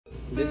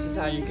This is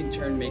how you can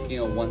turn making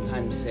a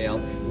one-time sale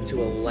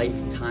into a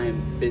lifetime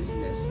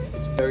business.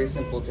 It's very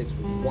simple, it takes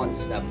one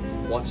step.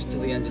 Watch it to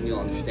the end and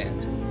you'll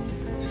understand.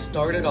 To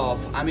start it off,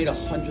 I made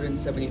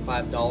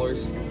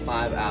 $175 in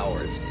 5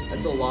 hours.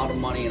 That's a lot of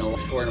money in a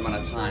short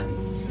amount of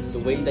time. The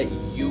way that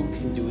you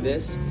can do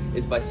this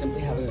is by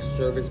simply having a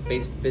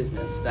service-based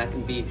business. That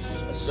can be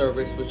a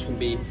service which can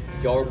be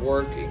yard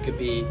work, it could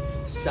be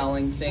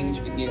selling things,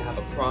 you need to have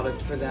a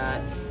product for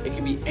that. It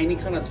can be any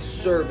kind of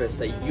service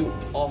that you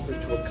offer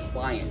to a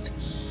client.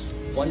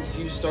 Once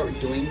you start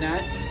doing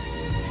that,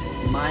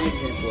 my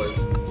example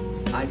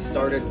is I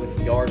started with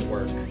yard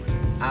work.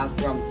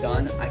 After I'm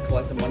done, I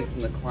collect the money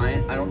from the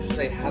client. I don't just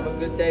say, have a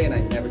good day, and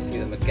I never see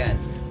them again.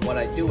 What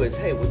I do is,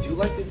 hey, would you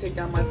like to take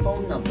down my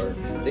phone number?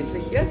 They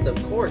say, yes,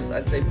 of course.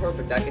 I say,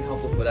 perfect, I can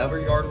help with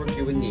whatever yard work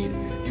you would need.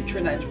 You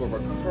turn that into a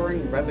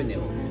recurring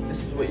revenue.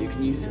 This is what you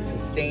can use to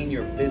sustain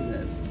your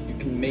business. You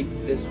can make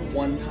this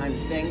one-time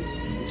thing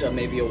into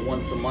maybe a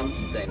once-a-month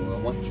thing.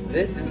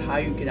 This is how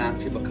you can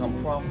actually become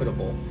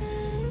profitable.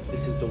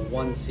 This is the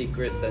one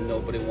secret that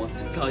nobody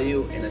wants to tell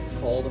you, and it's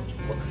called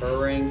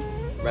recurring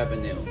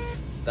revenue.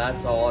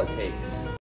 That's all it takes.